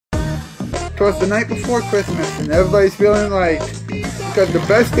'twas the night before Christmas, and everybody's feeling like, because the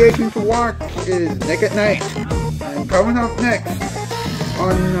best station to watch is Nick at Night. And coming up next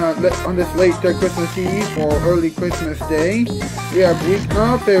on this late Christmas Eve or early Christmas Day, we have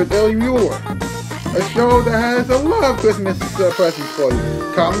Weeknight with Ellie Muller, a show that has a lot of Christmas presents for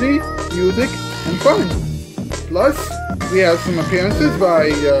you: comedy, music, and fun. Plus, we have some appearances by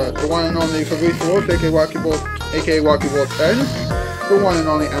the one and only Fabrice Wolf, aka Rocky Wolf 10, the one and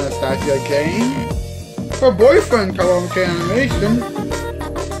only Anastasia Jane, her boyfriend, Karaoke Animation,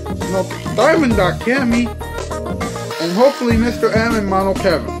 Diamond Cami, and hopefully Mr. M and Mono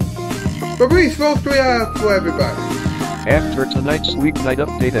Kevin. Fabrice, roll 3 out for everybody. After tonight's Weeknight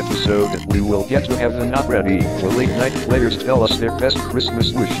update episode, we will get to heaven up ready for late night players tell us their best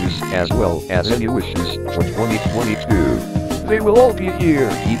Christmas wishes, as well as any wishes for 2022. They will all be here,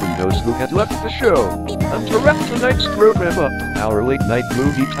 even those who had left the show. And to wrap tonight's program up, our late night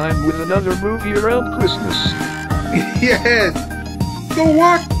movie time with another movie around Christmas. Yes! So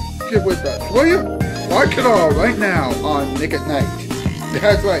watch it with us, will you? Watch it all right now on Nick at Night.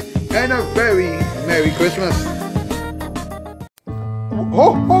 That's right, and a very Merry Christmas.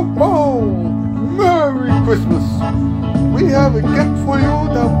 Ho ho ho! Merry Christmas! We have a gift for you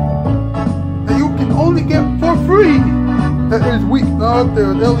that you can only get for free. That is Weeknight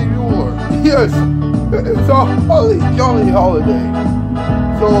there at Ellie Muller. Yes, it's a holly jolly holiday.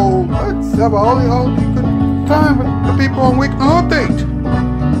 So let's have a holly good time with the people on Weeknight Update.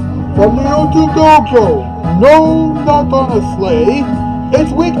 From the YouTube Dojo, no, not on a sleigh.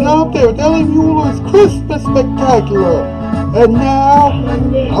 It's Weeknight there at Ellie Muller's Christmas Spectacular. And now,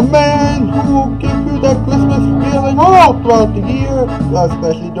 a man who will give you that Christmas feeling all throughout the year,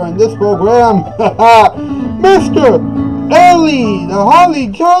 especially during this program, Mr. Ellie, the Holly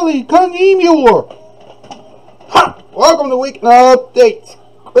Jolly Cunny Muller. Welcome to Weeknight Update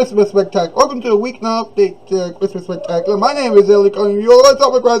Christmas Spectacular. Welcome to the Weeknight Update Christmas Spectacular. My name is Ellie Cunny Muller. Let's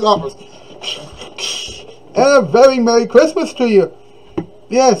open Christ's office. And a very Merry Christmas to you.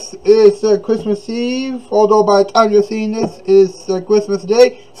 Yes, it's Christmas Eve, although by the time you're seeing this, it's Christmas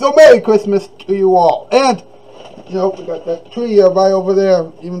Day. So Merry Christmas to you all. And, you know, we got that tree right over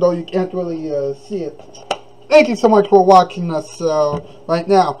there, even though you can't really see it. Thank you so much for watching us right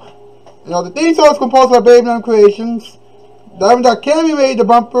now. You know, the theme song is composed by Baby Lamb Creations. Diamond Cami made the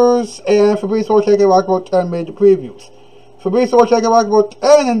bumpers, and Fabrice Wolf, aka Rockboat 10 made the previews. Fabrice Wolf, aka Rockboat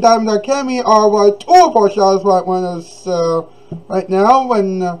 10 and Diamond Cami are two of our Shoutout Spotlight winners right now,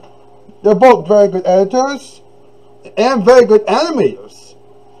 and they're both very good editors and very good animators,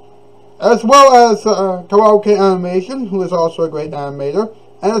 as well as Karaoke Animation, who is also a great animator.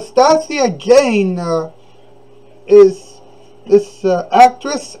 Anastasia Jane is this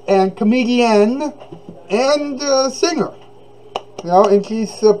actress and comedian and singer, you know, and she's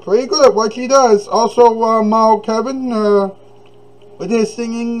pretty good at what she does. Also, Mao Kevin with his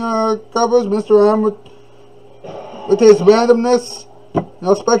singing covers, Mr. M with his randomness, you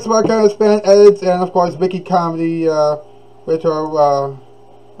know, Specs about kind of span edits, and of course Vicky Comedy with her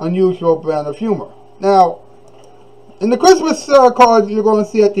unusual brand of humor. Now, in the Christmas card you're going to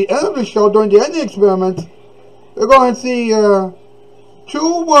see at the end of the show, during the ending experiment, you're going to see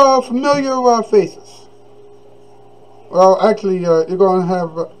two familiar faces. Well, actually, you're going to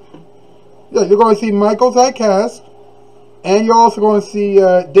have, you're going to see Michael Zycast, and you're also going to see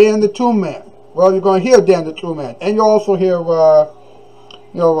Dan the Toon Man. Well, you're going to hear Dan the True Man, and you'll also hear,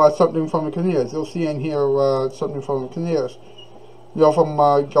 you know, something from the Kinnears. You'll see and hear something from the Kinnears, you know, from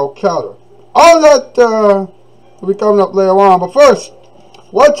Joe Crowder. All that will be coming up later on. But first,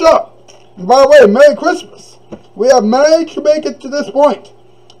 what's up? And by the way, Merry Christmas. We have managed to make it to this point.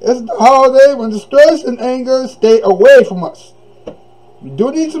 It's the holiday when the stress and anger stay away from us. We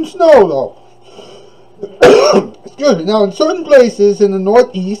do need some snow, though. Excuse me. Now, in certain places in the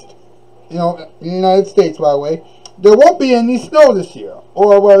Northeast, you know, in the United States, by the way, there won't be any snow this year,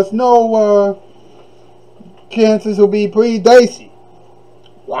 or snow chances will be pretty dicey.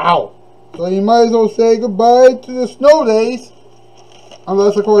 Wow! So you might as well say goodbye to the snow days,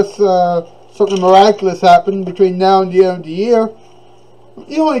 unless, of course, something miraculous happened between now and the end of the year.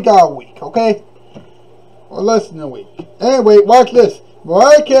 You only got a week, okay? Or less than a week. Anyway, watch this.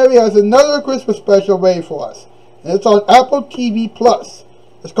 Mariah Carey has another Christmas special ready for us, and it's on Apple TV+.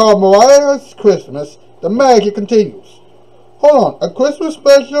 It's called Mariah's Christmas. The magic continues. Hold on, a Christmas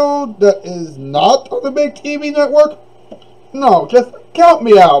special that is not on the big TV network? No, just count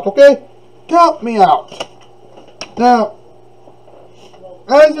me out, okay? Count me out. Now,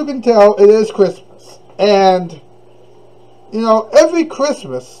 as you can tell, it is Christmas. And, you know, every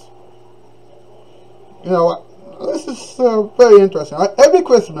Christmas, you know, this is very interesting. Every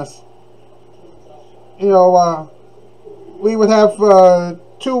Christmas, you know, we would have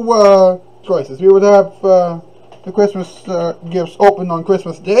two choices. We would have the Christmas gifts open on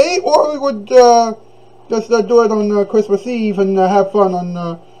Christmas Day, or we would just do it on Christmas Eve and have fun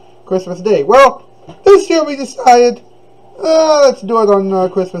on Christmas Day. Well, this year we decided, let's do it on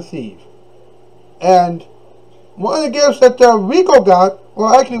Christmas Eve. And one of the gifts that Rico got,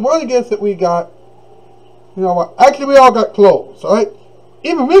 well, actually one of the gifts that we got, you know what, actually we all got clothes, alright?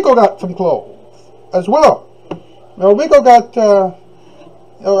 Even Rico got some clothes as well. Now, Rico got you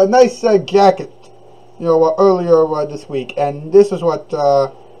know, a nice jacket, you know, earlier this week, and this is what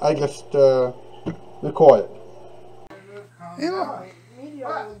I just recorded. You know,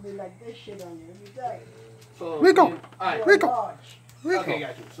 Rico, Rico, Okay,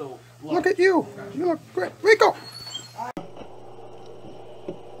 got you. So look at you. You look great, Rico.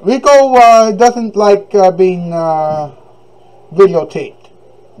 Rico doesn't like being videotaped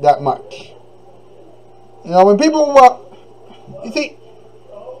that much. You know, when people, you see,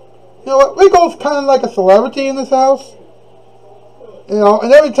 you know what, Rico's kind of like a celebrity in this house. You know,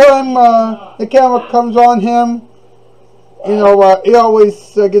 and every time the camera comes on him, you know, he always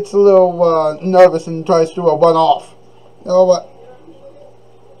gets a little nervous and tries to run off. You know what?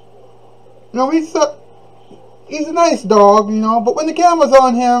 You know, he's a nice dog, you know, but when the camera's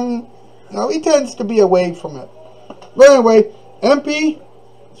on him, you know, he tends to be away from it. But anyway, MP,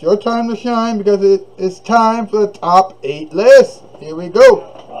 it's your time to shine because it is time for the top 8 list. Here we go.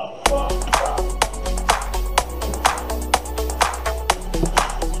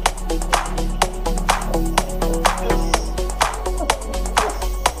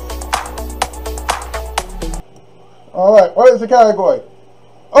 Alright, what is the category?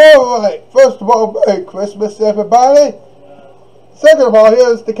 Alright, first of all, Merry Christmas, everybody. Second of all,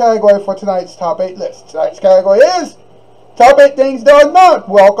 here's the category for tonight's top 8 list. Tonight's category is Top 8 Things That Are Not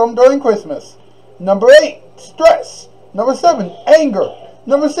Welcome During Christmas. Number 8, Stress. Number 7, Anger.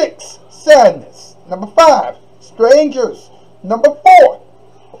 Number 6, Sadness. Number 5, Strangers. Number 4,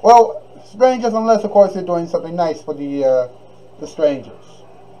 well, strangers unless, of course, you're doing something nice for the strangers.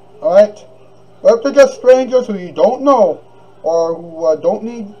 Alright? But if they're just strangers who you don't know, or who don't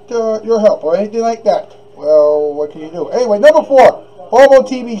need your help, or anything like that, well, what can you do? Anyway, number 4, horrible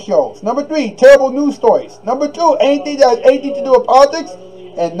TV shows. Number 3, terrible news stories. Number 2, anything that has anything to do with politics.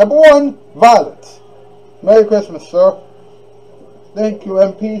 And number 1, violence. Merry Christmas, sir. Thank you,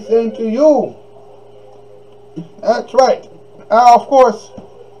 MP. Same to you. That's right. Of course,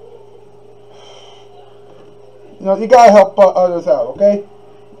 you know, you gotta help others out, okay?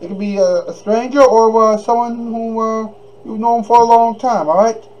 It could be a stranger or someone who you've known for a long time,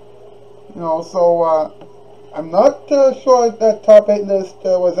 alright? You know, so I'm not sure if that top 8 list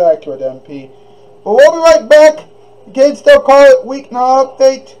was accurate, MP. But we'll be right back. You can still call it Weeknight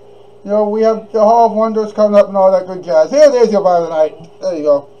Update. You know, we have the Hall of Wonders coming up and all that good jazz. Here it is, your Violent Night. There you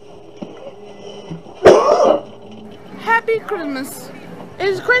go. Happy Christmas.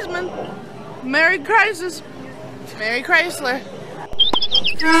 It's Christmas. Merry Crisis. Merry Chrysler.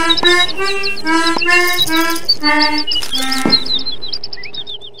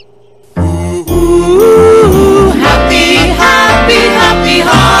 Ooh, happy, happy, happy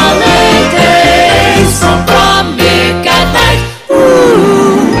holidays from Nick at Night.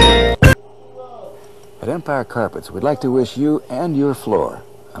 At Empire Carpets, we'd like to wish you and your floor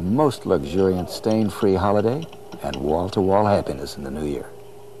a most luxuriant, stain-free holiday and wall-to-wall happiness in the new year.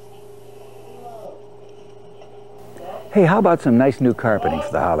 Hey, how about some nice new carpeting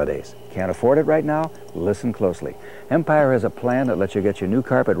for the holidays? Can't afford it right now? Listen closely. Empire has a plan that lets you get your new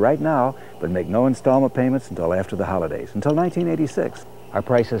carpet right now, but make no installment payments until after the holidays, until 1986. Our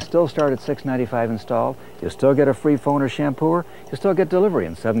prices still start at $6.95 installed. You'll still get a free phone or shampooer. You'll still get delivery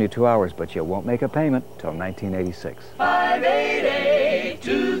in 72 hours, but you won't make a payment till 1986.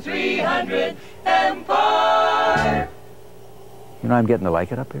 588-2300 Empire. You know I'm getting to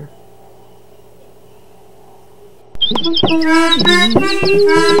like it up here?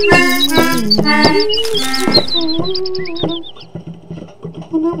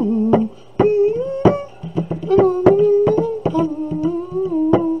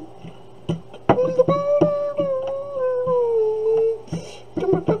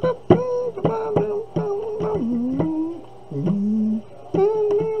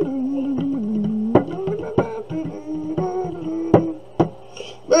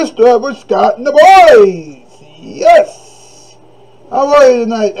 Mr. Edward Scott and the boys! Yes! How are you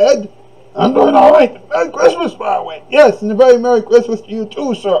tonight, Ed? I'm doing alright. Merry Christmas, by the way. Yes, and a very Merry Christmas to you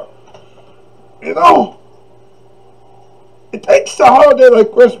too, sir. You know, it takes a holiday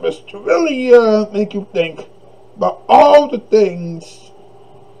like Christmas to really make you think about all the things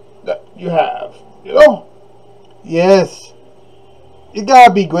that you have. You know? Yes. You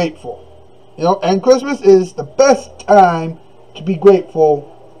gotta be grateful. You know, and Christmas is the best time to be grateful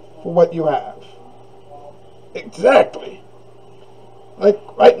for what you have. Exactly. Like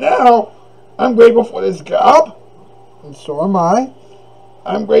right now, I'm grateful for this job, and so am I.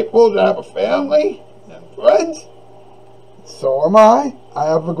 I'm grateful to have a family and friends. So am I. I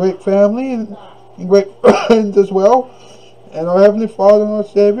have a great family and great friends as well. And our Heavenly Father and our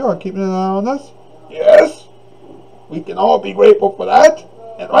Savior are keeping an eye on us. Yes, we can all be grateful for that.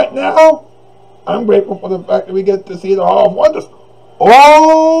 And right now, I'm grateful for the fact that we get to see the Hall of Wonders.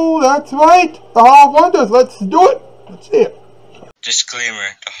 Oh, that's right. The Hall of Wonders. Let's do it. Let's see it. Disclaimer,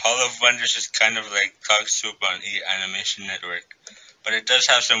 the Hall of Wonders is kind of like Cog Soup on E! Animation Network, but it does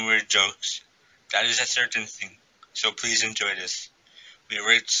have some weird jokes. That is a certain thing, so please enjoy this. We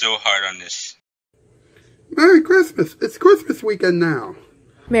worked so hard on this. Merry Christmas. It's Christmas weekend now.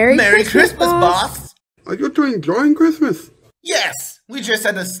 Merry Christmas, boss. Are you two enjoying Christmas? Yes, we just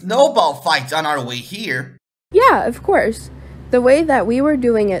had a snowball fight on our way here. Yeah, of course. The way that we were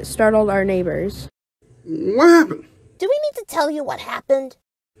doing it startled our neighbors. What happened? Do we need to tell you what happened?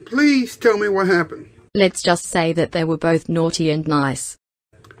 Please tell me what happened. Let's just say that they were both naughty and nice.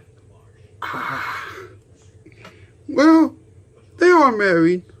 Well, they are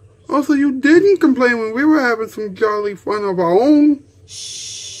married. Also, you didn't complain when we were having some jolly fun of our own.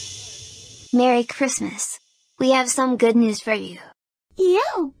 Shh. Merry Christmas. We have some good news for you.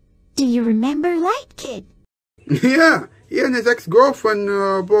 Yo, do you remember Light Kid? Yeah, he and his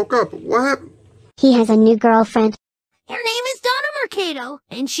ex-girlfriend broke up. What happened? He has a new girlfriend. Her name is Donna Mercado,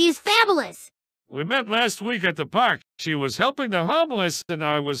 and she's fabulous. We met last week at the park. She was helping the homeless, and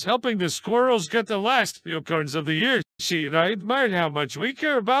I was helping the squirrels get the last few corns of the year. She and I admired how much we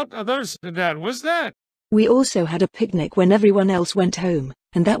care about others, and that was that. We also had a picnic when everyone else went home,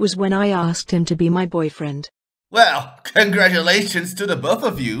 and that was when I asked him to be my boyfriend. Well, congratulations to the both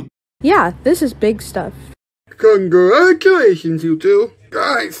of you. Yeah, this is big stuff. Congratulations, you two.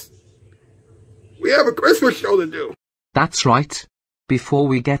 Guys, we have a Christmas show to do. That's right. Before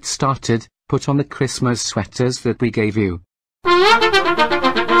we get started, put on the Christmas sweaters that we gave you.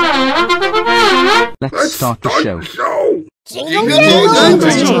 Let's start the show. Jingle, jingle,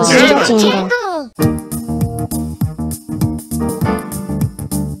 jingle, jingle.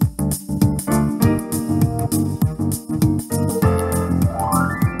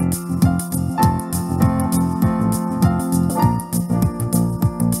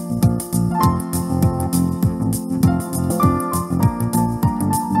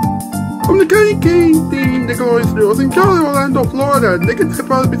 From the Candy Cane theme, Nickelodeon Studios in Charlotte, Orlando, Florida, Nick and I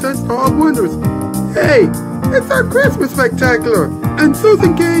proudly presents the Hall of Wonders. Hey, it's our Christmas Spectacular! And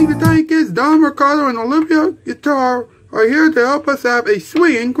Susan Kane, the Tiny Kids, Don Mercado, and Olivia Guitar are here to help us have a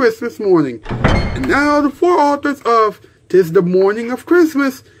swinging Christmas morning. And now the four authors of 'Tis the Morning of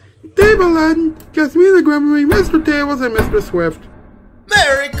Christmas, Dave Aladdin, Jasmina Gregory, Mr. Tables, and Mr. Swift.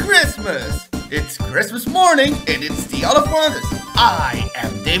 Merry Christmas! It's Christmas morning, and it's the Hall of Wonders. I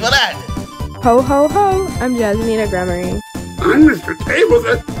am Dave Aladdin. Ho ho ho, I'm Jasmina Gregory. I'm Mr. Tables,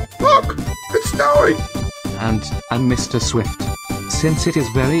 and look, it's snowing. And I'm Mr. Swift. Since it is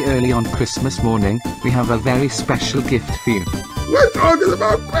very early on Christmas morning, we have a very special gift for you. We're talking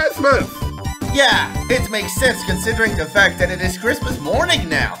about Christmas! Yeah, it makes sense considering the fact that it is Christmas morning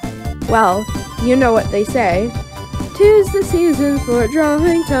now. Well, you know what they say. 'Tis the season for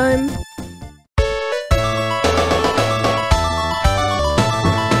drawing time.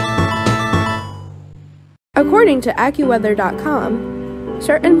 According to AccuWeather.com,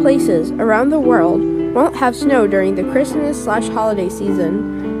 certain places around the world won't have snow during the Christmas/holiday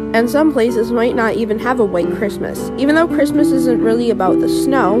season, and some places might not even have a white Christmas. Even though Christmas isn't really about the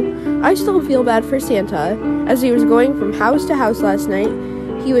snow, I still feel bad for Santa. As he was going from house to house last night,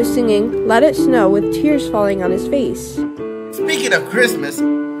 he was singing "Let It Snow" with tears falling on his face. Speaking of Christmas,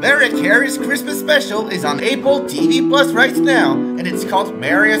 Mariah Carey's Christmas special is on Apple TV Plus right now, and it's called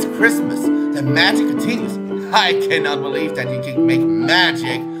Mariah's Christmas. The magic continues. I cannot believe that you can make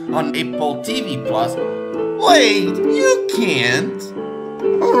magic on Apple TV Plus. Wait, you can't.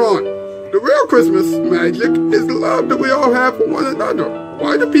 Hold on. The real Christmas magic is the love that we all have for one another.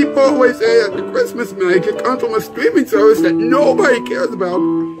 Why do people always say that the Christmas magic comes from a streaming service that nobody cares about,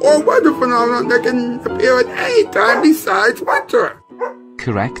 or a weather phenomenon that can appear at any time besides winter?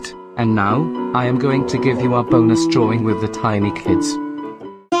 Correct. And now, I am going to give you our bonus drawing with the tiny kids.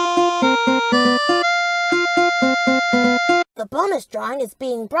 The bonus drawing is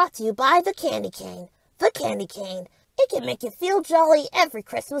being brought to you by the Candy Cane. The Candy Cane. It can make you feel jolly every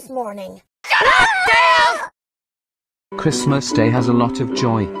Christmas morning. Christmas Day has a lot of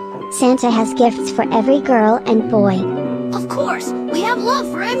joy. Santa has gifts for every girl and boy. Of course, we have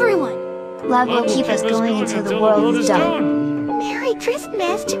love for everyone. Love will keep us going until the world is done. Merry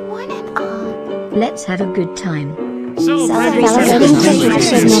Christmas to one and all. Let's have a good time. Celebrating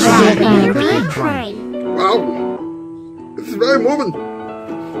Christmas should never be a crime. Wow, this is very moving.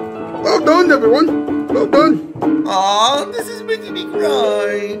 Well done, everyone. Well done. Aw, this is making me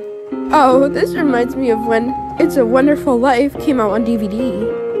cry. Oh, this reminds me of when It's a Wonderful Life came out on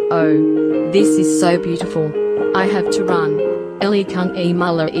DVD. Oh, this is so beautiful. I have to run. Ellie Kung A.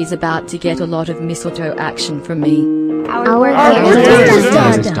 Muller is about to get a lot of mistletoe action from me. Our work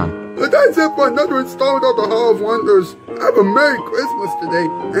is done. That's it for another installment of the Hall of Wonders. Have a Merry Christmas today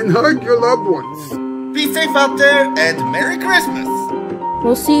and hug your loved ones. Be safe out there and Merry Christmas.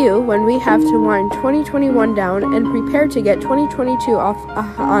 We'll see you when we have to wind 2021 down and prepare to get 2022 off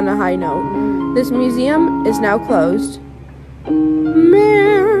on a high note. This museum is now closed.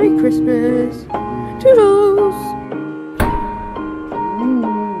 Merry Christmas. Toodles.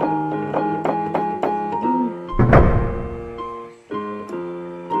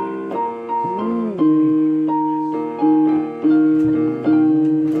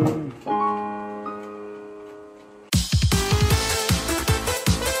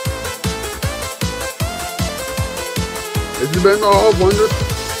 This has been the Hall of Wonders.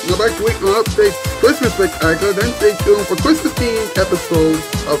 Go back to Weeknight Update's Christmas Spectacular, then stay tuned for Christmas-themed episodes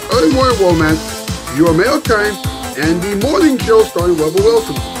of Early Morning Romance, Your Mail Time, and the Morning Show starring Rebel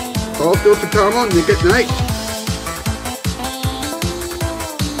Wilson. All still to come on Nick at Night.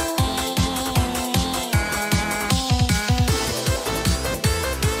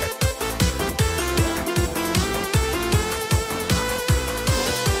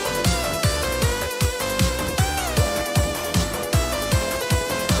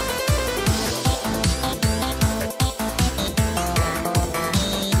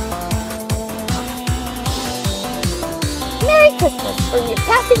 Merry Christmas from your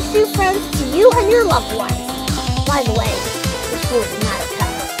Plastic Shoe friends to you and your loved ones. By the way, the shoe is not a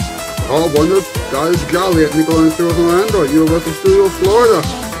cover. Hall of Wonders, God is Jolly at Nicola Studios Orlando, Universal Studios, Florida.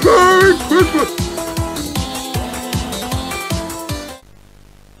 Merry Christmas!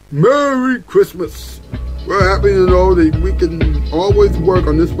 Merry Christmas! We're happy to know that we can always work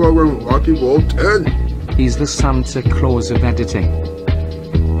on this program with Rocky Roll 10. He's the Santa Claus of editing.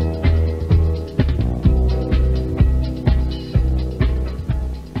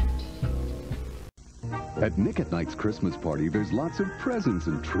 At Nick at Night's Christmas party, there's lots of presents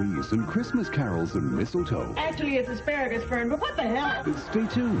and trees and Christmas carols and mistletoe. Actually, it's asparagus fern, but what the hell? Stay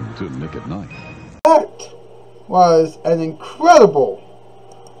tuned to Nick at Night. That was an incredible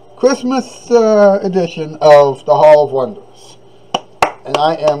Christmas edition of the Hall of Wonders. And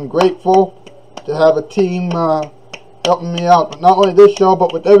I am grateful to have a team helping me out. Not only this show,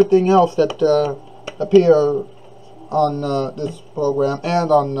 but with everything else that appears on this program and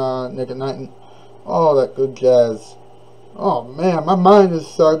on Nick at Night. And all that good jazz. Oh man, my mind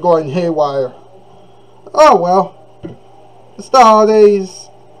is going haywire. Oh well, it's the holidays.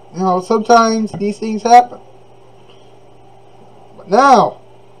 You know, sometimes these things happen. But now,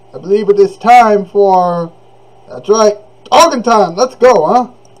 I believe it is time for, that's right, talking time. Let's go,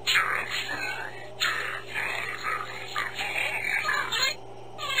 huh?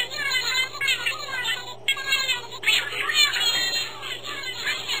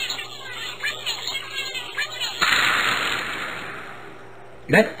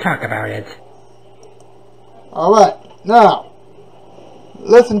 Let's talk about it. Alright, now,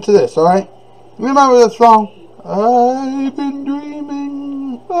 listen to this, alright? Remember this song? I've been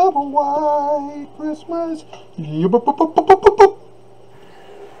dreaming of a white Christmas. I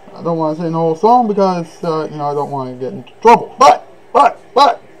don't want to sing the whole song because, you know, I don't want to get into trouble. But,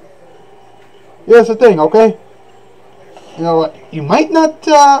 here's the thing, okay? You know what? You might not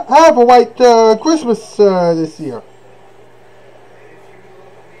have a white Christmas this year.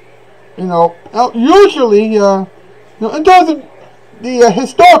 You know, usually, you know, in terms of the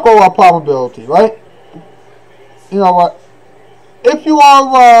historical probability, right? You know what? If you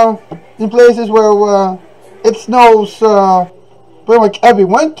are in places where it snows pretty much every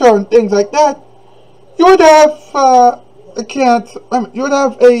winter and things like that, you would have a chance. You would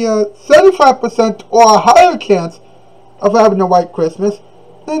have a 75% or a higher chance of having a white Christmas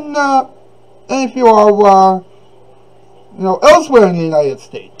than if you are, you know, elsewhere in the United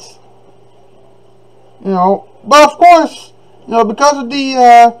States. You know, but of course, you know, because of the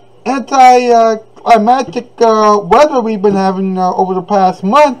anti-climatic weather we've been having over the past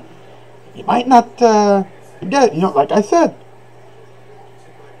month, you might not get it. You know, like I said,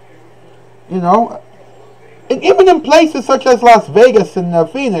 you know, And even in places such as Las Vegas and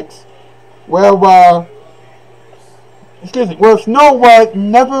Phoenix, where where snow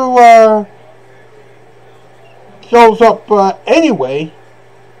never shows up anyway,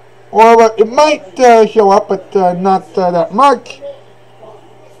 or it might show up, but not that much.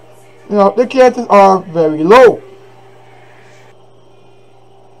 You know, the chances are very low.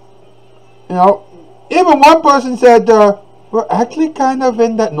 You know, even one person said we're actually kind of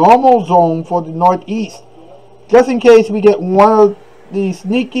in that normal zone for the Northeast, just in case we get one of the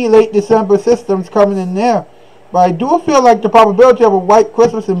sneaky late December systems coming in there. But I do feel like the probability of a white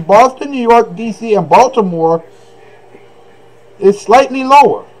Christmas in Boston, New York, D.C., and Baltimore is slightly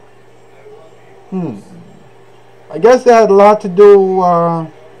lower. I guess that had a lot to do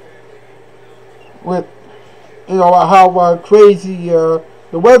with, you know, how crazy the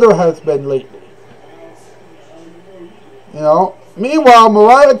weather has been lately. You know. Meanwhile,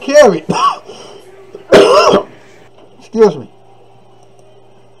 Mariah Carey, excuse me,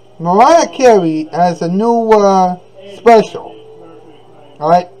 Mariah Carey has a new special. All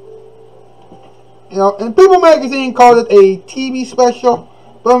right. You know, and People Magazine called it a TV special,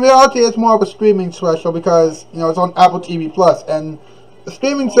 but in reality, it's more of a streaming special because, you know, it's on Apple TV Plus, and the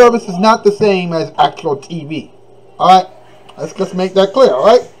streaming service is not the same as actual TV. Alright? Let's just make that clear,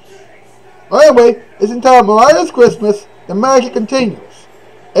 alright? Well, anyway, it's entitled Mariah's Christmas, The Magic Continues.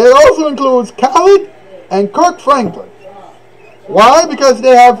 It also includes Khaled and Kirk Franklin. Why? Because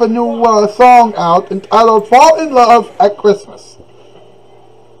they have a new song out entitled Fall in Love at Christmas.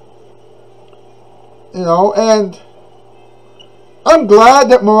 You know, and I'm glad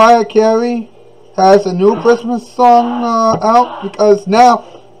that Mariah Carey has a new Christmas song out, because now,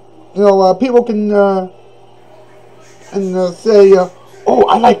 you know, people can say, oh,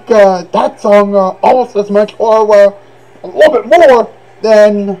 I like that song almost as much, or a little bit more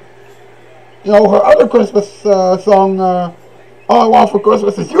than, you know, her other Christmas song, All I Want for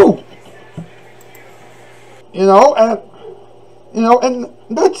Christmas Is You. You know, and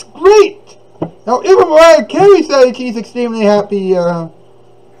that's great. Now, even Mariah Carey said she's extremely happy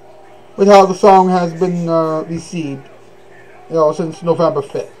with how the song has been received, you know, since November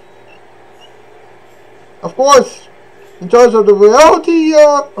 5th. Of course, in terms of the reality,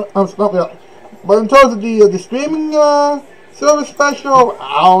 not reality, but in terms of the streaming service special,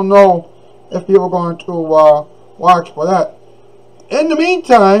 I don't know if people are going to watch for that. In the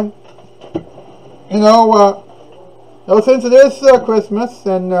meantime, you know, since it is Christmas,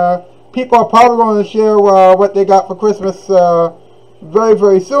 and people are probably going to share what they got for Christmas very,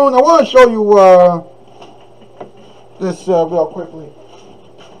 very soon. I want to show you this real quickly.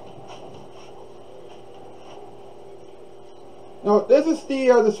 Now, this is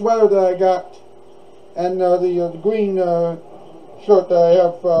the sweater that I got, and the green shirt that I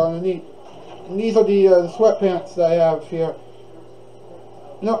have underneath. And these are the sweatpants that I have here.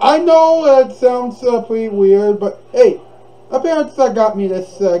 Now, I know it sounds pretty weird, but hey, my parents got me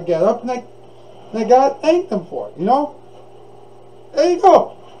this get-up, and I gotta thank them for it, you know? There you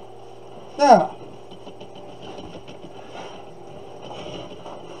go. Now,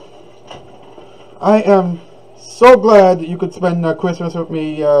 I am so glad that you could spend Christmas with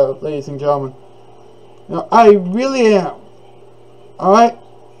me, ladies and gentlemen. You know, I really am. Alright?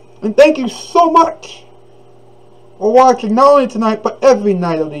 And thank you so much for watching, not only tonight, but every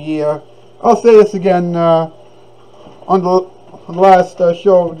night of the year. I'll say this again, on the last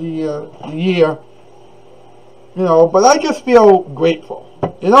show of the year, you know, but I just feel grateful,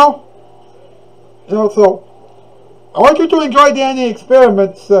 you know, so I want you to enjoy Danny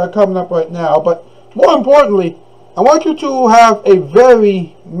Experiments coming up right now, but more importantly, I want you to have a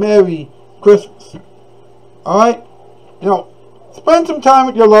very Merry Christmas. Alright? You know, spend some time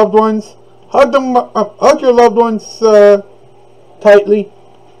with your loved ones, hug your loved ones tightly,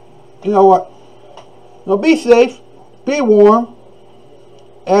 you know what, you know, be safe, be warm,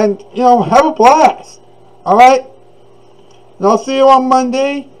 and, you know, have a blast. Alright? And I'll see you on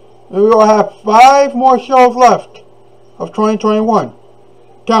Monday, and we will have 5 more shows left of 2021.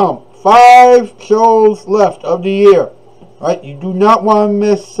 Count them. 5 shows left of the year. Alright? You do not want to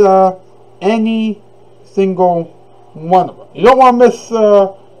miss any single one of them. You don't want to miss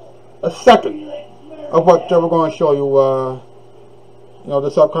a second of what we're going to show you, you know,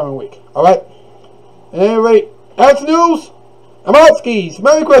 this upcoming week. Alright? At any rate, that's news. I'm out skis.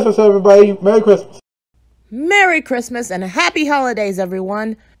 Merry Christmas, everybody. Merry Christmas. Merry Christmas and happy holidays,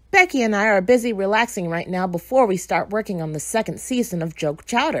 everyone. Becky and I are busy relaxing right now before we start working on the 2nd season of Joke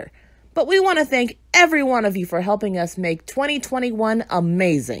Chowder. But we want to thank every one of you for helping us make 2021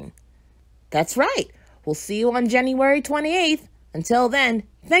 amazing. That's right. We'll see you on January 28th. Until then,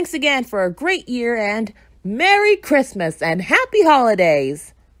 thanks again for a great year and Merry Christmas and Happy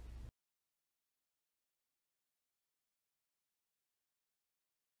Holidays!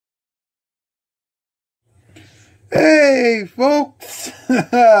 Hey, folks!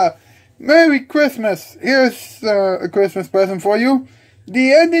 Merry Christmas! Here's a Christmas present for you.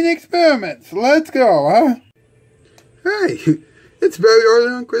 The ending experiments. Let's go, huh? Hey, it's very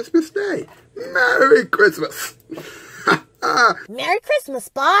early on Christmas Day. Merry Christmas! Merry Christmas,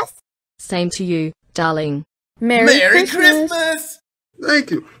 boss! Same to you, darling. Merry Christmas!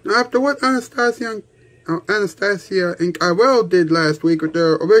 Thank you. Now, after what Anastasia and Kyrell did last week with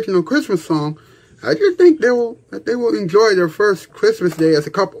their original Christmas song, I do think they will enjoy their first Christmas Day as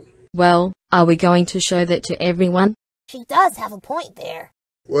a couple. Well, are we going to show that to everyone? She does have a point there.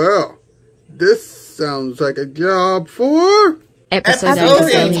 Well, this sounds like a job for... Episode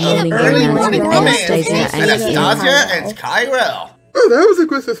 8 Early Morning Romance with Anastasia and Kyrell. Oh, that was a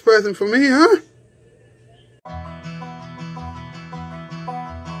Christmas present for me, huh?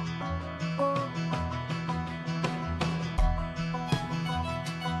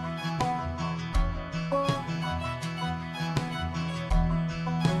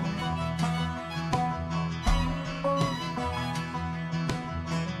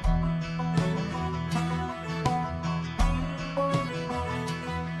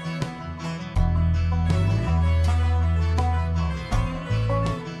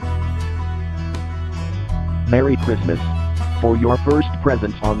 Merry Christmas. For your first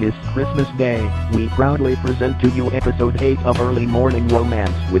present on this Christmas Day, we proudly present to you episode 8 of Early Morning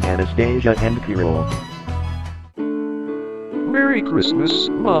Romance with Anastasia and Kyrell. Merry Christmas,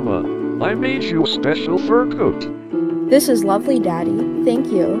 Mama. I made you a special fur coat. This is lovely, Daddy. Thank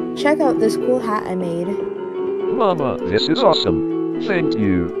you. Check out this cool hat I made. Mama, this is awesome. Thank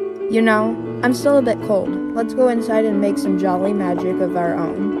you. You know, I'm still a bit cold. Let's go inside and make some jolly magic of our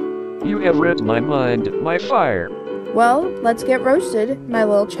own. You have read my mind, my fire. Well, let's get roasted, my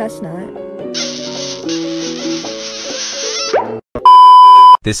little chestnut.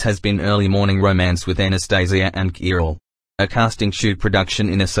 This has been Early Morning Romance with Anastasia and Kyrell, a casting shoot production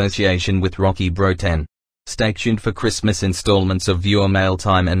in association with Rocky Bro 10. Stay tuned for Christmas installments of Viewer Mail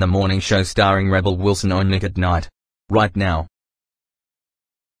Time and the morning show starring Rebel Wilson on Nick at Night. Right now.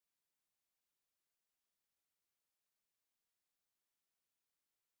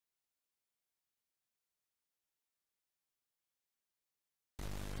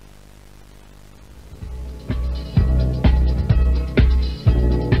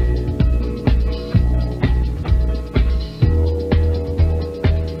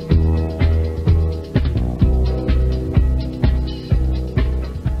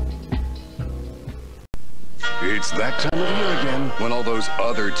 It's that time of year again when all those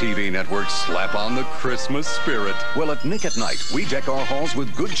other TV networks slap on the Christmas spirit. Well, at Nick at Night, we deck our halls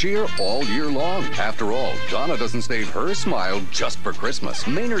with good cheer all year long. After all, Donna doesn't save her smile just for Christmas.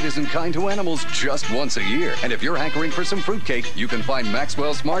 Maynard isn't kind to animals just once a year. And if you're hankering for some fruitcake, you can find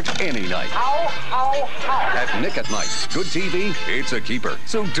Maxwell Smart any night. At Nick at Night, good TV, it's a keeper.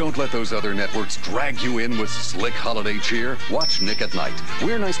 So don't let those other networks drag you in with slick holiday cheer. Watch Nick at Night.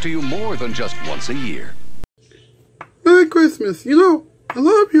 We're nice to you more than just once a year. Merry Christmas. You know, a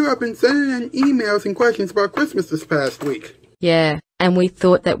lot of you have been sending in emails and questions about Christmas this past week. Yeah, and we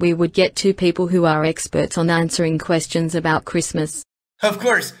thought that we would get two people who are experts on answering questions about Christmas. Of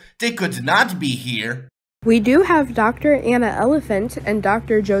course, they could not be here. We do have Dr. Anna Elephant and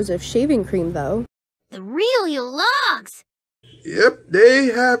Dr. Joseph Shaving Cream, though. The real logs! Yep, they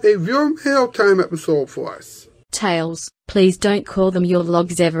have a Viewer Mail Time episode for us. Tails, please don't call them your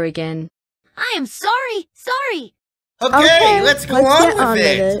logs ever again. I am sorry. Okay, let's go on get with on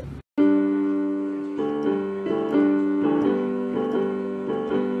it. with it.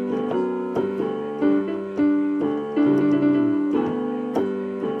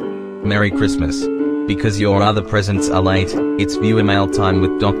 Merry Christmas. Because your other presents are late, it's Viewer Mail Time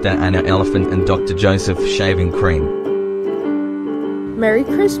with Dr. Anna Elephant and Dr. Joseph Shaving Cream. Merry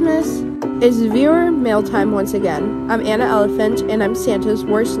Christmas. It's Viewer Mail Time once again. I'm Anna Elephant, and I'm Santa's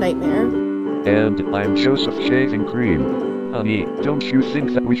worst nightmare. And I'm Joseph Shaving Cream. Honey, don't you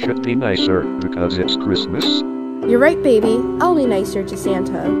think that we should be nicer because it's Christmas? You're right, baby. I'll be nicer to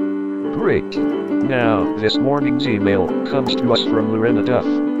Santa. Great. Now, this morning's email comes to us from Lorena Duff.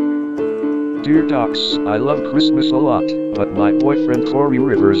 Dear Docs, I love Christmas a lot, but my boyfriend Corey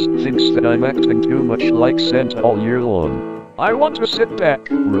Rivers thinks that I'm acting too much like Santa all year long. I want to sit back,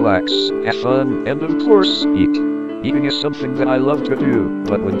 relax, have fun, and of course, eat. Eating is something that I love to do,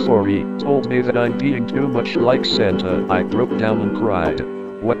 but when Corey told me that I'm being too much like Santa, I broke down and cried.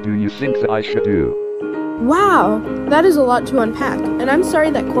 What do you think that I should do? Wow, that is a lot to unpack, and I'm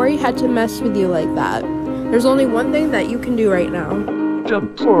sorry that Corey had to mess with you like that. there's only one thing that you can do right now.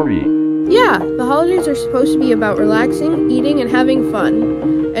 Jump Corey. Yeah, the holidays are supposed to be about relaxing, eating, and having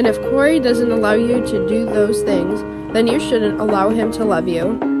fun. And if Corey doesn't allow you to do those things, then you shouldn't allow him to love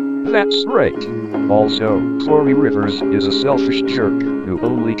you. That's right. Also, Corey Rivers is a selfish jerk who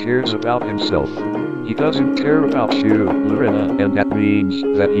only cares about himself. He doesn't care about you, Lorena, and that means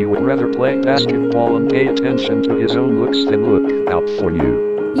that he would rather play basketball and pay attention to his own looks than look out for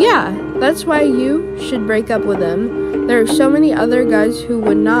you. Yeah, that's why you should break up with him. There are so many other guys who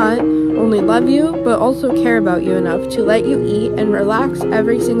would not only love you, but also care about you enough to let you eat and relax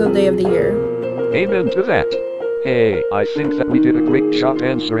every single day of the year. Amen to that. Hey, I think that we did a great job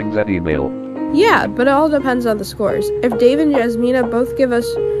answering that email. Yeah, but it all depends on the scores. If Dave and Jasmina both give us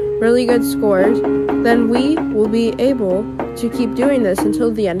really good scores, then we will be able to keep doing this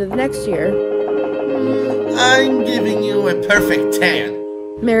until the end of next year. I'm giving you a perfect 10.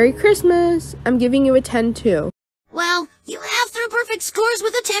 Merry Christmas! I'm giving you a 10 too. Well, you have 3 perfect scores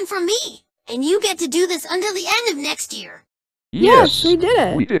with a 10 from me. And you get to do this until the end of next year. Yes, we did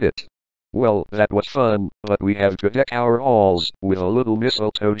it. We did it. Well, that was fun, but we have to deck our halls with a little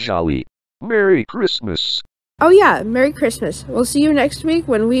mistletoe jolly. Merry Christmas! Oh yeah, Merry Christmas. We'll see you next week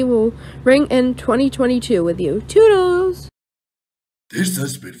when we will ring in 2022 with you. Toodles! This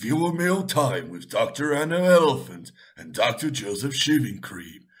has been Viewer Mail Time with Dr. Anna Elephant and Dr. Joseph Shaving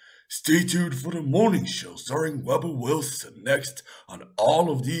Cream. Stay tuned for the morning show starring Webber Wilson next on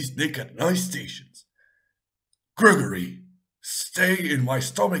all of these Nick at Night stations. Gregory, stay in my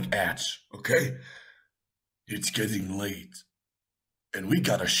stomach atch, okay? It's getting late, and we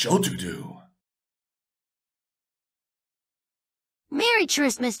got a show to do. Merry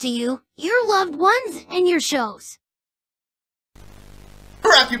Christmas to you, your loved ones, and your shows.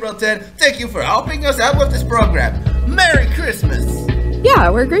 Rocky Bro 10, thank you for helping us out with this program. Merry Christmas!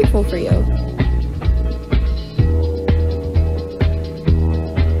 Yeah, we're grateful for you.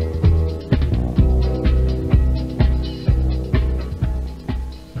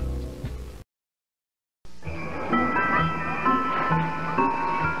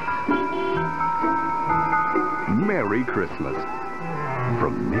 Merry Christmas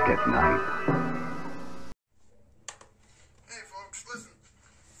from Nick at Night. Hey folks, listen.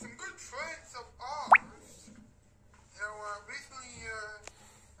 Some good friends of ours, recently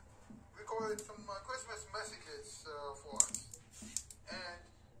recorded some Christmas messages for us. And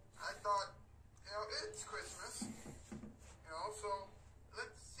I thought, it's Christmas, so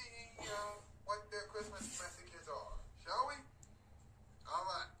let's see what their Christmas messages are, shall we?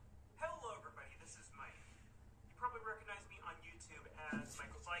 Alright. Hello everybody, this is Mike. You probably recognize me on YouTube as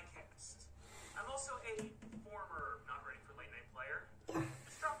Michael's iCast. I'm also a former Not Ready for Late Night player.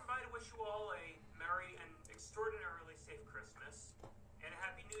 Just dropping by to wish you all a merry and extraordinarily safe Christmas and a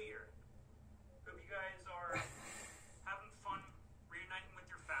happy New Year. Hope you guys are having fun reuniting with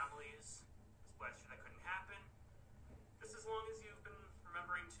your families. This last year that couldn't happen. Just as long as you've been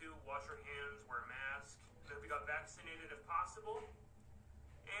remembering to wash your hands, wear a mask, and hope you got vaccinated if possible.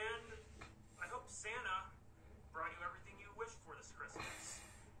 And I hope Santa brought you everything you wished for this Christmas.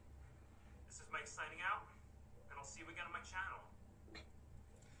 This is Mike signing out, and I'll see you again on my channel.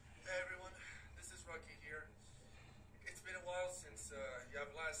 Hey everyone, this is Rocky here. It's been a while since you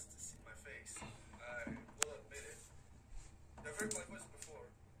have last seen my face. I will admit it. I've heard my voice before,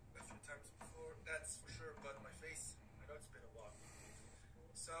 a few times before, that's for sure, but my face, I know it's been a while.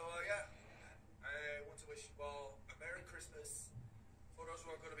 So yeah, I want to wish you all a Merry Christmas. For those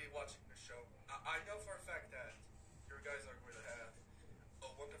who are going to be watching the show, I know for a fact that you guys are going to have a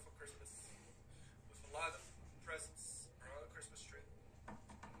wonderful Christmas with a lot of presents around the Christmas tree.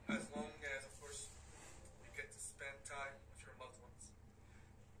 As long as, of course, you get to spend time with your loved ones.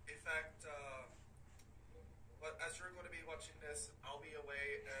 In fact, as you're going to be watching this, I'll be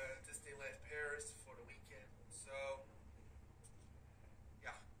away at Disneyland Paris for the weekend. So,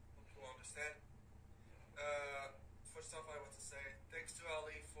 yeah, hope you will understand. First off, I want to say thanks to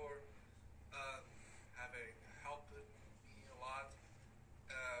Ali for having helped me a lot.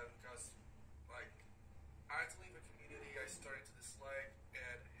 Because, like, I had to leave a community I started to dislike,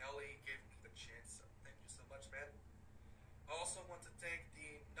 and Ellie gave me the chance. So thank you so much, man. I also want to thank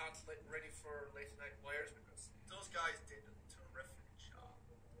the Not Ready for Late Night players, because those guys did a terrific job.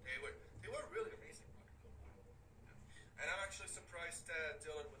 They were really amazing. And I'm actually surprised that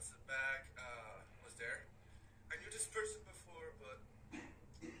Dylan Woodsonbag was there. I knew this person before, but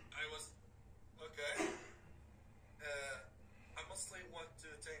I was okay. I mostly want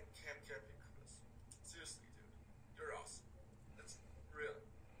to thank Cam Camping because seriously, dude, you're awesome. That's real.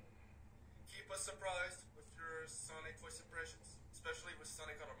 Keep us surprised with your Sonic voice impressions, especially with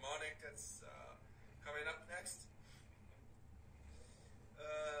Sonic on Harmonic that's coming up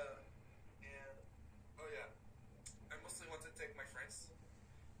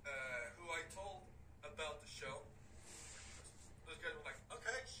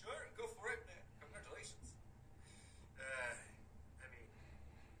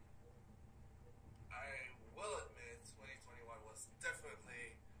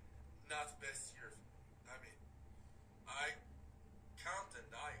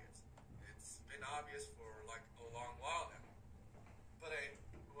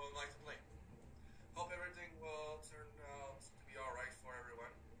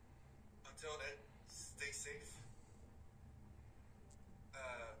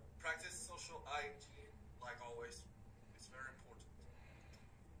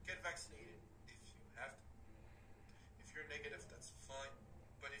vaccinated if you have to. If you're negative, that's fine.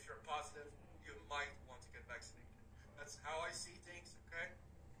 But if you're positive, you might want to get vaccinated. That's how I see things, okay?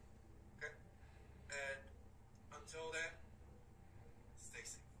 Okay? And until then, stay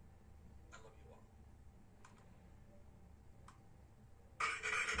safe. I love you all.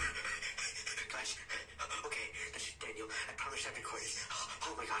 Guys, okay, this is Daniel. I promise I've recorded.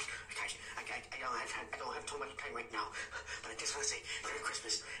 Oh my gosh, guys, I don't have too much time right now, but I just want to say Merry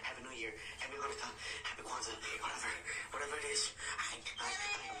Christmas, Happy New Year, Happy Hanukkah, Happy Kwanzaa, whatever it is. Oh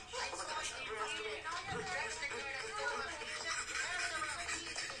my gosh, you're after me.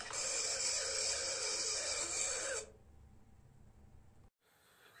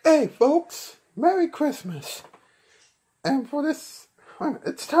 Hey folks, Merry Christmas. And for this,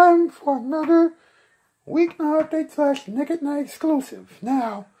 it's time for another Weeknight update / Nick at Night exclusive.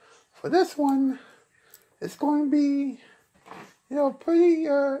 Now, for this one, it's going to be, pretty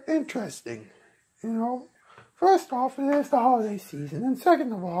interesting. First off, it is the holiday season, and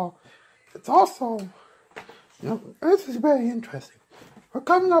second of all, it's also, this is very interesting. We're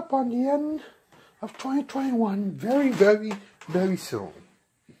coming up on the end of 2021 very, very, very soon.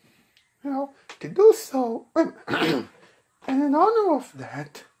 To do so, and in honor of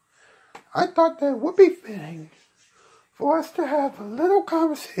that, I thought that it would be fitting for us to have a little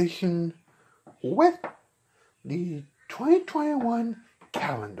conversation with the 2021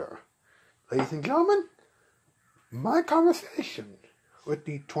 calendar. Ladies and gentlemen, my conversation with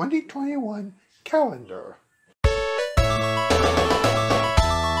the 2021 calendar.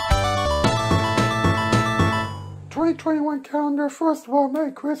 Calendar, first of all,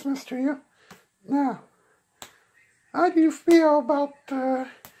 Merry Christmas to you. Now, how do you feel about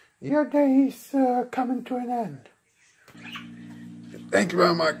your days coming to an end? Thank you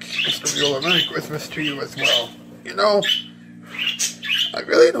very much, Mr. Muller. Merry Christmas to you as well. I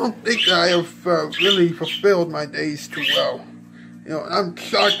really don't think I have really fulfilled my days too well. I'm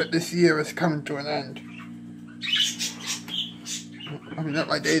shocked that this year is coming to an end. I mean, that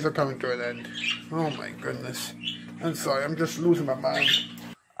my days are coming to an end. Oh my goodness. I'm sorry, I'm just losing my mind.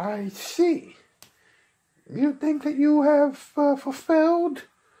 I see. You think that you have fulfilled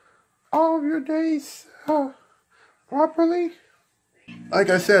all of your days properly?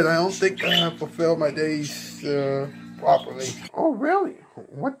 Like I said, I don't think I have fulfilled my days properly. Oh, really?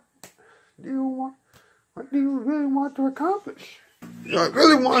 What do you want? What do you really want to accomplish? I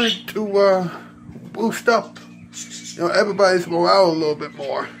really wanted to boost up, everybody's morale a little bit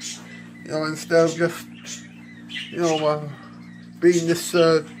more. Instead of just being this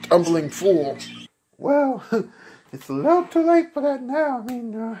tumbling fool. Well, it's a little too late for that now. I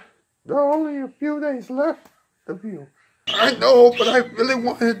mean, there are only a few days left of you. I know, but I really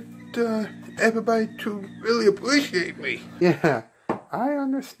wanted everybody to really appreciate me. Yeah, I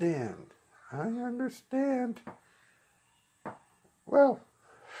understand. Well,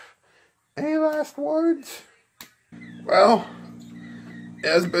 any last words? Well, it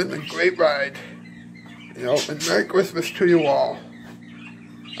has been a great ride. And Merry Christmas to you all.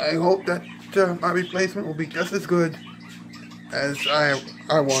 I hope that my replacement will be just as good as I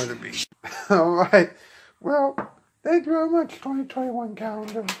want it to be. Alright, well, thank you very much, 2021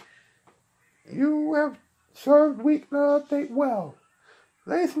 calendar. You have served Weeknight Update well.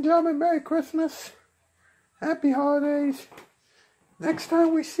 Ladies and gentlemen, Merry Christmas. Happy Holidays. Next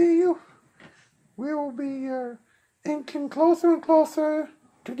time we see you, we will be inching closer and closer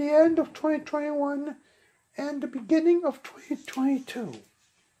to the end of 2021 and the beginning of 2022.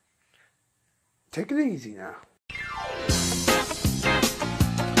 Take it easy now.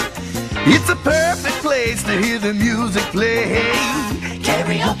 It's a perfect place to hear the music play.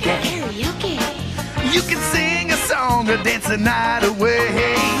 Karaoke. You can sing a song or dance the night away.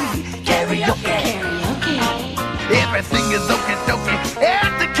 Karaoke. Everything is okie dokie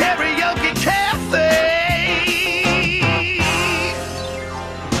at the Karaoke Cafe.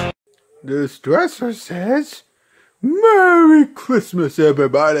 The Stresser says, Merry Christmas,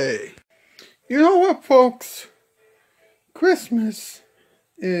 everybody. You know what, folks? Christmas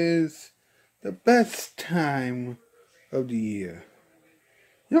is the best time of the year.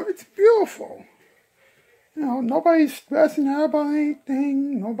 It's beautiful. Nobody's stressing out about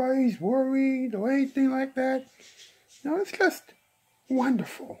anything. Nobody's worried or anything like that. It's just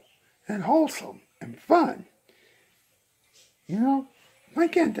wonderful and wholesome and fun. Why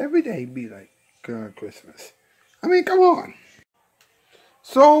can't every day be like Christmas? I mean, come on.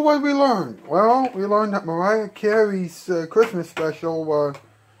 So what did we learn? Well, we learned that Mariah Carey's Christmas special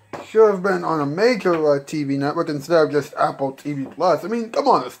should have been on a major TV network instead of just Apple TV+. I mean, come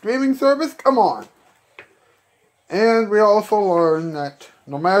on, a streaming service? Come on. And we also learned that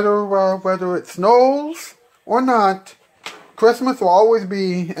no matter whether it snows or not, Christmas will always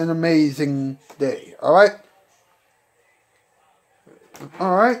be an amazing day, alright?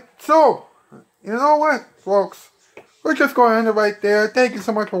 Alright, so, you know what, folks? We're just going to end it right there. Thank you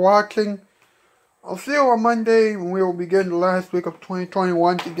so much for watching. I'll see you on Monday when we will begin the last week of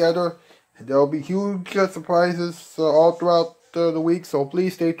 2021 together. And there will be huge surprises all throughout the week, so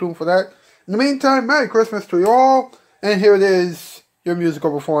please stay tuned for that. In the meantime, Merry Christmas to you all. And here it is, your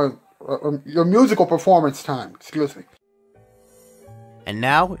musical performance time. Excuse me. And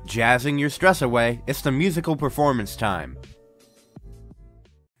now, jazzing your stress away, it's the musical performance time.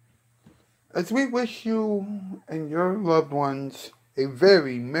 As we wish you and your loved ones a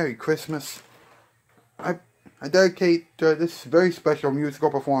very Merry Christmas, I dedicate this very special musical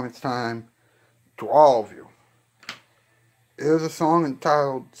performance time to all of you. Here's a song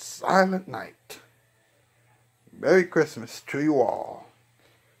entitled Silent Night. Merry Christmas to you all,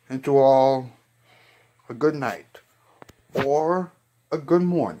 and to all a good night, or a good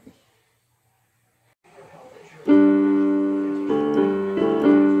morning.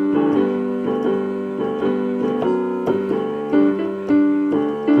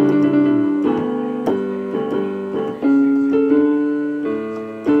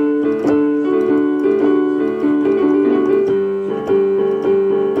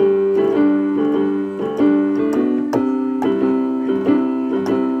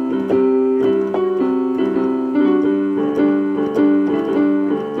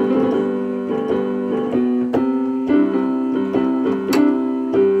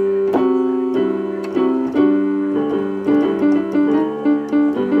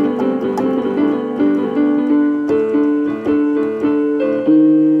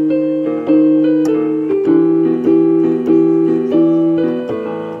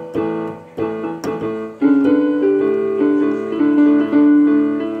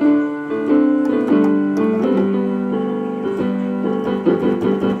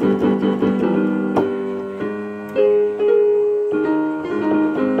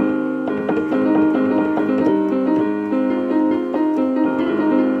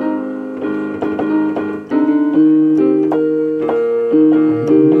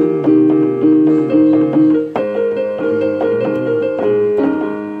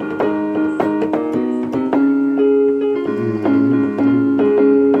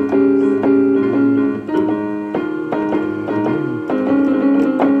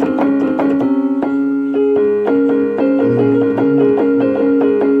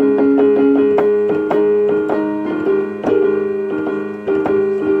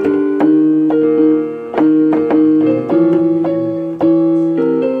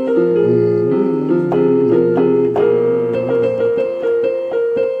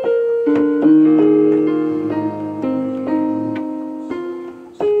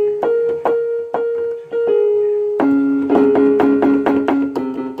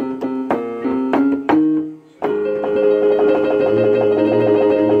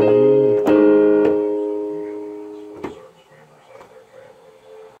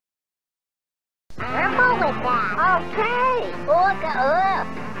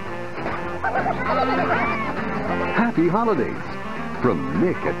 Happy holidays from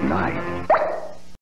Nick at Night.